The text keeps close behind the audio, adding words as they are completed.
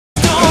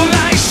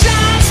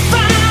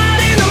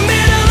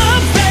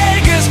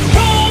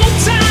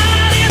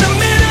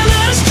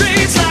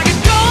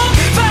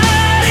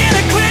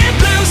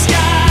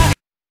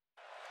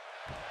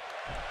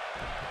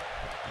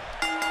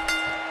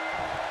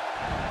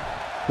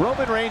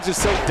Roman Reigns is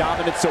so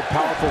dominant, so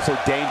powerful, so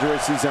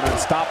dangerous. He's an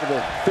unstoppable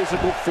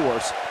physical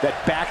force that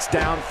backs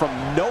down from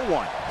no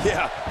one.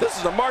 Yeah, this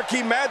is a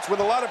marquee match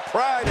with a lot of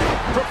pride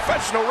and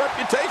professional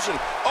reputation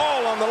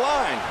all on the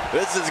line.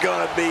 This is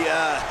going to be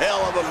a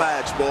hell of a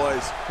match,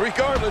 boys.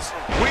 Regardless,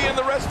 we and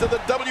the rest of the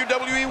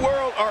WWE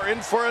world are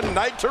in for a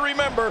night to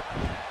remember.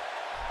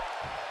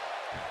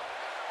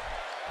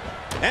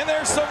 And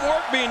there's some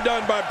work being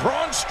done by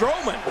Braun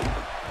Strowman.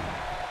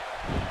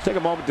 Let's take a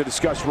moment to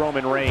discuss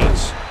Roman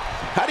Reigns.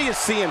 How do you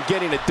see him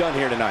getting it done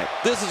here tonight?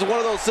 This is one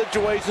of those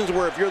situations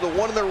where if you're the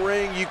one in the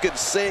ring, you could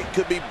say it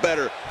could be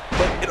better,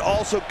 but it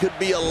also could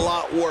be a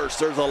lot worse.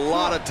 There's a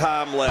lot of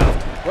time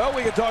left. Well,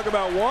 we can talk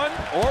about one,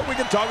 or we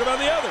can talk about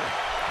the other.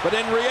 But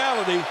in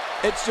reality,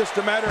 it's just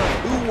a matter of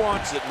who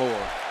wants it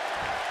more.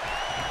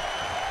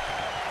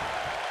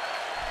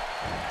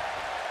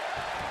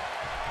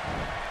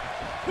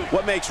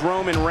 What makes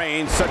Roman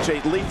Reigns such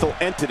a lethal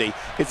entity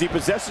is he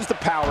possesses the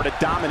power to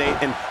dominate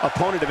an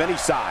opponent of any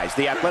size,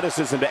 the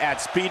athleticism to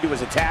add speed to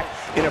his attack,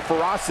 and a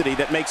ferocity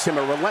that makes him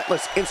a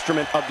relentless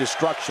instrument of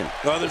destruction.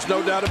 Well, there's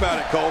no doubt about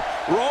it, Cole.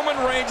 Roman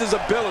Reigns'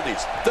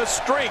 abilities, the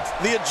strength,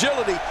 the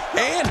agility,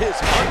 and his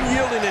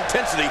unyielding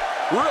intensity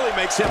really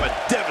makes him a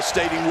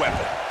devastating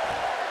weapon.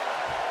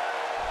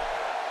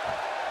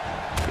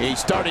 He's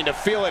starting to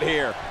feel it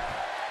here,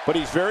 but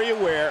he's very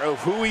aware of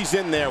who he's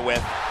in there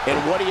with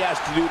and what he has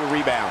to do to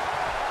rebound.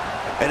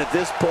 And at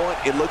this point,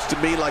 it looks to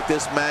me like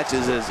this match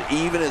is as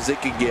even as it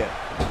can get.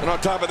 And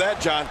on top of that,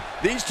 John,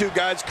 these two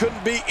guys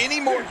couldn't be any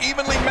more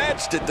evenly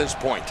matched at this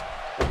point.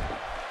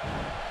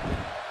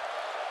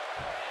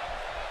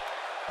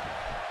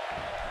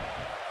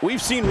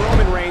 We've seen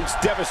Roman Reigns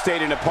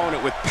devastate an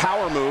opponent with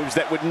power moves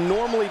that would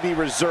normally be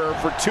reserved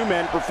for two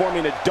men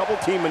performing a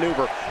double-team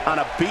maneuver on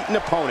a beaten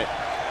opponent.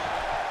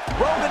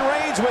 Roman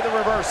Reigns with a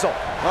reversal.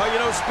 Well, you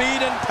know,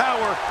 speed and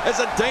power is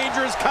a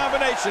dangerous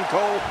combination,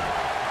 Cole.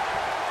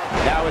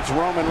 Now it's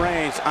Roman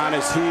Reigns on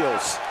his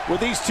heels.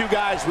 With these two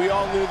guys, we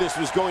all knew this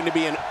was going to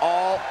be an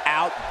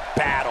all-out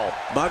battle.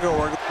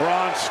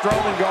 Braun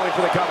Strowman going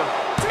for the cover.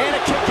 And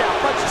a kick out,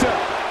 much to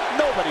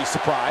nobody's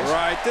surprise.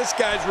 Right, this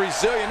guy's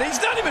resilient.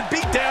 He's not even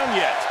beat down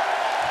yet.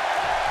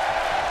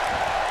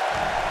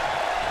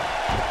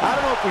 I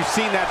don't know if we've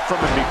seen that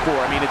from him before.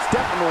 I mean, it's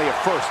definitely a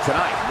first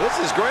tonight. This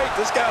is great.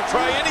 This guy will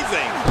try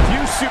anything. Few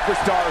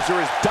superstars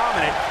are as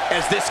dominant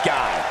as this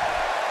guy.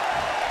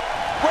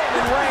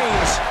 Roman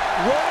Reigns.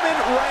 Roman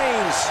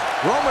Reigns.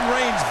 Roman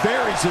Reigns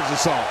varies his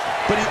assault,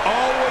 but he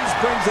always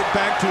brings it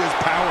back to his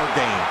power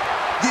game.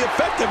 The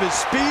effect of his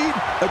speed,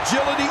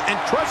 agility, and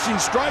crushing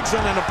strikes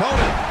on an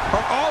opponent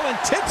are all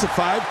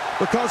intensified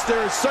because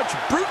there is such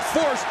brute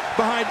force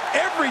behind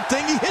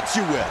everything he hits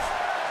you with.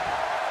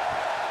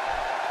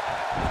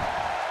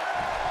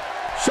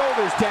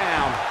 Shoulders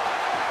down.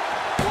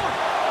 1,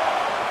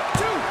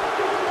 2.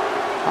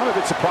 I'm a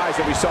bit surprised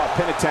that we saw a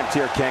pin attempt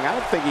here, King. I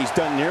don't think he's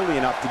done nearly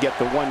enough to get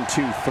the 1,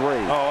 2,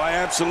 3. Oh, I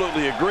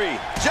absolutely agree.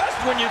 Just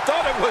when you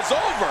thought it was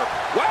over.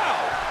 Wow.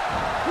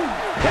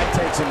 That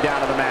takes him down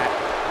to the mat.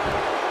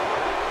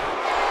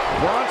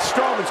 Braun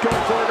Strowman's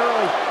going for it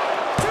early.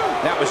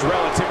 That was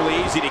relatively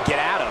easy to get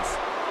out of.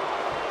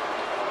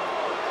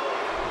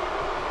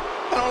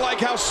 I don't like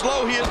how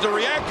slow he is to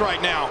react right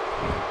now.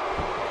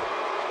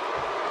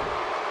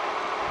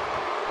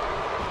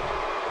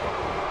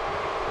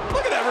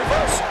 Look at that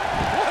reversal.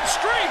 What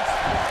strength.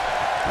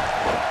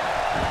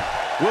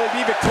 Will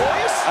he be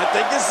victorious? I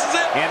think this is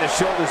it. And the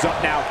shoulders up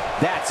now.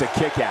 That's a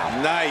kick out.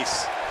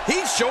 Nice.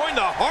 He's showing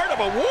the heart of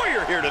a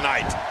warrior here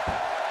tonight.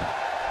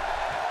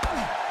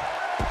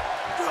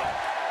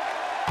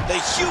 The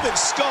human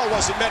skull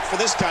wasn't meant for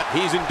this kind.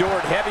 He's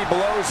endured heavy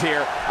blows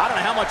here. I don't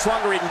know how much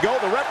longer he can go.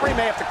 The referee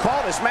may have to call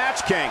this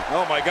match, King.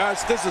 Oh my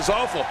gosh, this is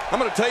awful. I'm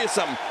going to tell you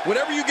something.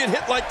 Whenever you get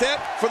hit like that,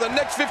 for the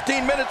next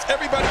 15 minutes,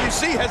 everybody you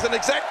see has an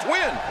exact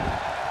twin.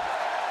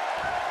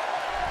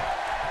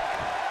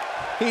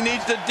 He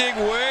needs to dig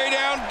way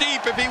down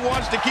deep if he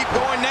wants to keep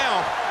going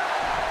now.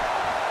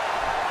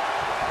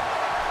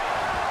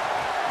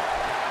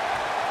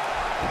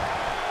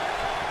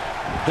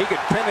 He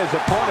could pin his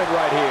opponent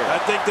right here. I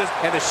think this...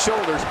 And the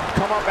shoulders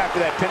come up after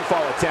that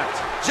pinfall attempt.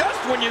 Just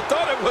when you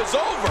thought it was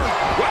over.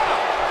 Wow.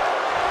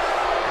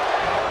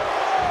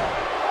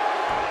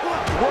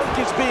 Work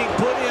is being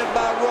put in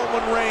by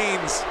Roman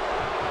Reigns.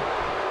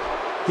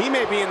 He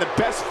may be in the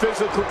best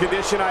physical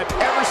condition I've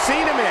ever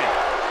seen him in.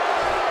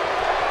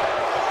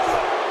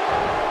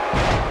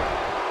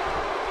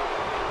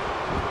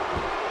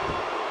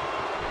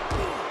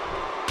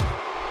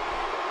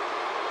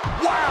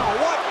 Wow,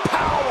 what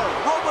power!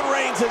 Roman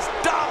Reigns has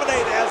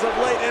dominated as of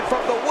late, and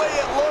from the way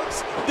it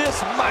looks,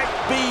 this might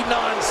be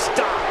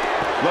non-stop.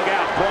 Look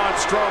out, Braun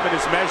Strowman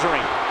is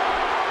measuring.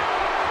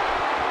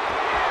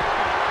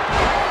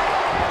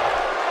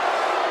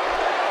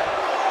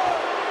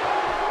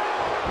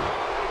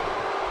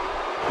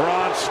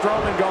 Braun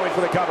Strowman going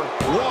for the cover.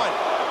 1,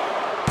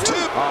 2.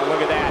 Oh,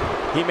 look at that.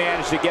 He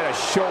managed to get a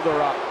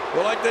shoulder up.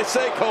 Well, like they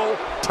say, Cole,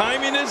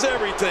 timing is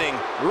everything.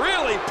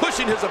 Really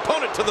pushing his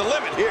opponent to the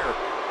limit here.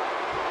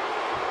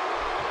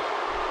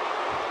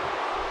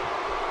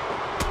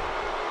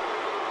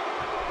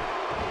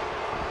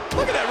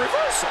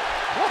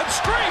 What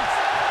strength!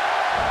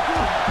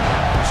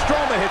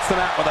 Strowman hits the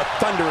mat with a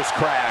thunderous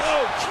crash.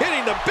 Oh,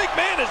 kidding. The big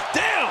man is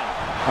down.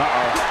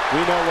 Uh-oh.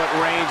 We know what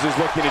Reigns is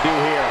looking to do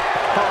here.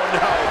 Oh,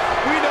 no.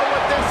 We know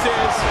what this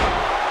is.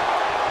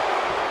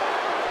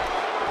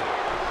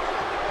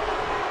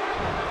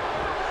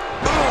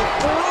 Ooh,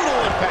 brutal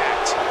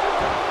impact.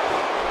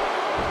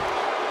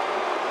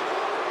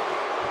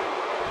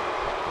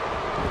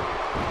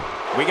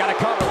 We got a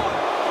cover.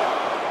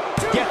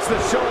 Gets the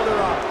shoulder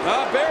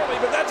up. Barely,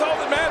 but that's all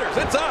that matters.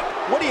 It's up.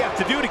 What do you have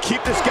to do to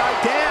keep this guy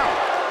down?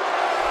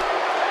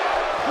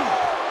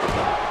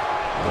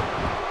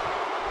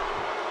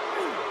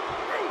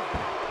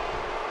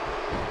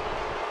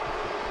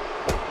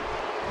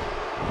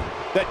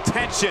 The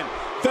tension,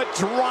 the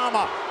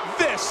drama.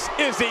 This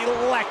is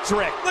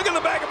electric. Look at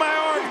the back of my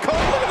arm, Cole.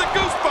 Look at the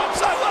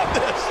goosebumps. I love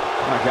this.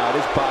 Oh my God,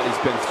 his body's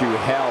been through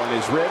hell, and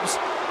his ribs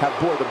have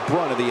bore the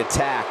brunt of the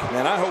attack.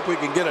 Man, I hope we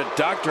can get a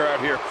doctor out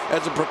here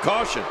as a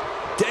precaution.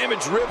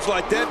 Damaged ribs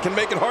like that can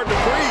make it hard to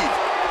breathe.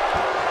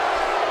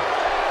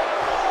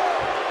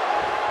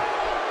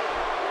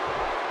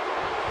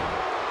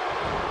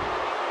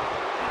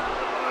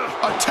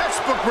 A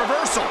textbook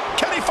reversal.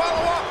 Can he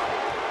follow up?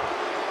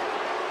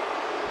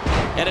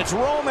 And it's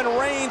Roman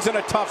Reigns in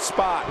a tough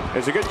spot.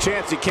 There's a good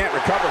chance he can't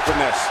recover from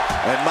this.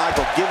 And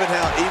Michael, given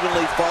how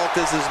evenly fought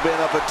this has been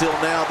up until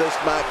now, this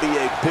might be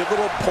a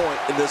pivotal point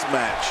in this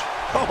match.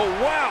 Oh,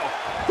 wow.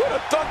 Who'd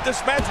have thought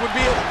this match would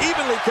be as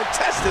evenly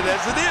contested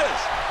as it is?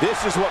 This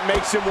is what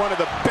makes him one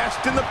of the best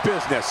in the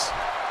business.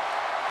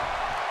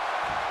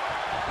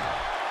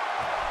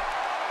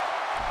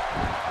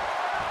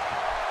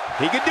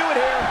 He could do it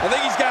here. I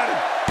think he's got it.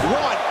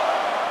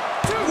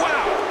 1, 2.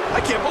 Wow. I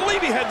can't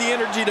believe he had the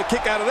energy to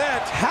kick out of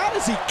that. How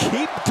does he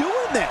keep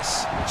doing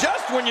this?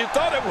 Just when you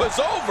thought it was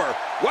over.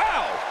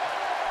 Wow.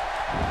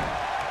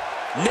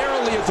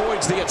 Narrowly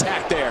avoids the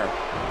attack there.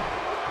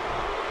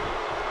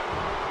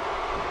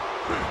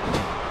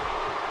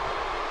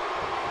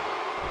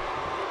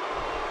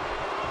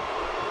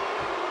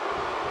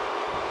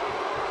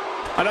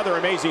 Another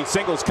amazing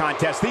singles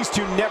contest. These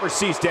two never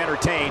cease to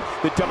entertain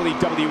the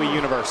WWE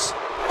Universe.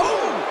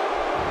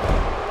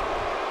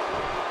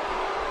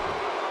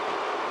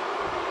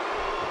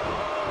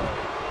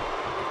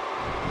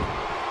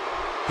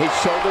 His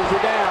shoulders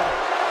are down.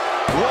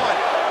 1,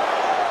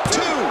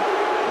 2.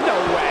 No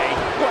way.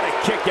 What a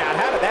kick out.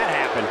 How did that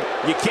happen?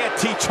 You can't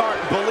teach art.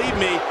 Believe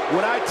me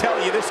when I tell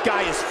you this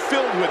guy is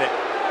filled with it.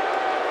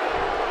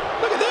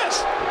 Look at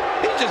this.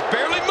 He's just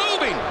barely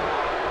moving.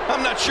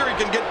 I'm not sure he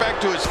can get back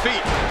to his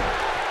feet.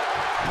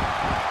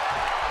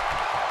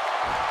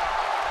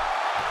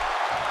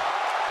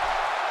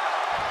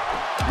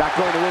 Not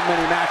going to win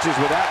many matches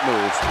with that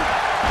move.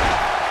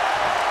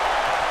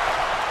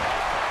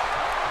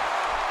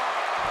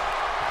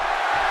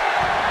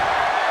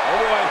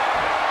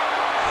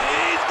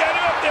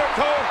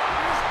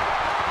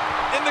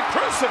 In the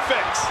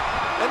crucifix.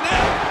 And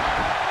now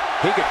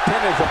he could pin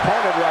his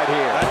opponent right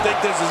here. I think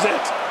this is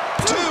it.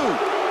 2.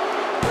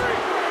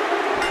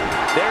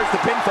 There's the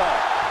pinfall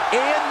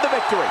and the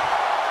victory.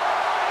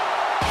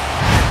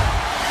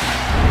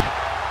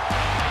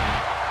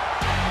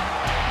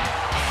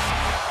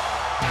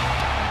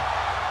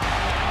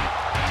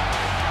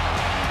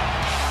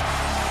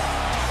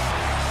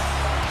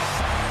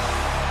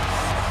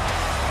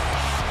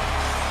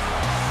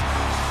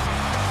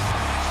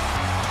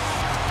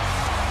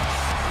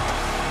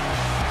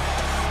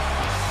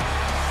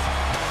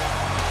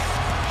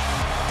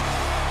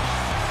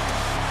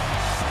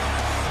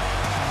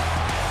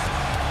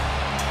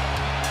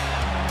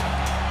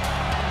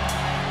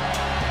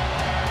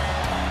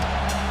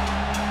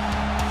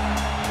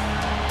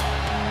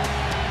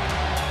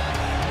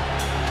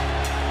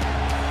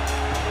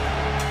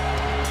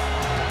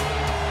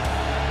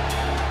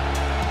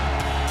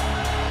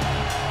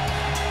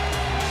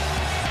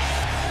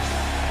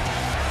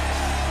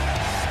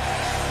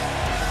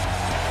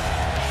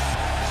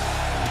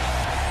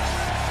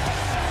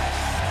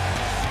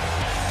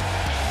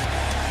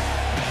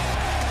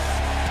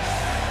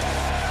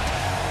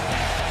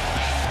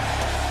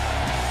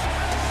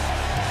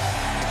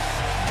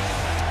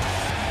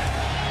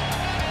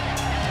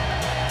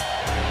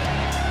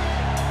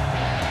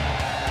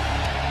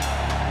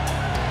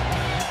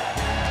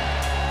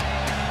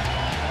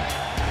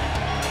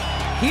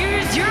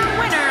 Here's your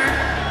winner,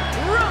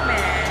 Roman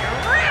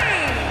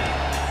Reigns.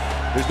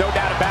 There's no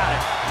doubt about it.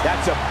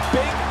 That's a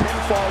big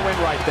pinfall win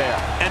right there.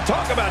 And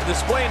talk about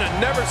displaying a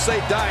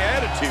never-say-die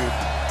attitude.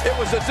 It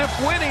was as if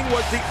winning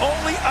was the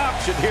only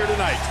option here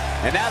tonight.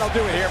 And that'll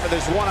do it here for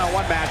this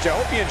one-on-one match. I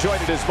hope you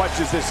enjoyed it as much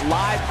as this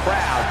live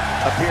crowd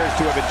appears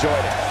to have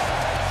enjoyed it.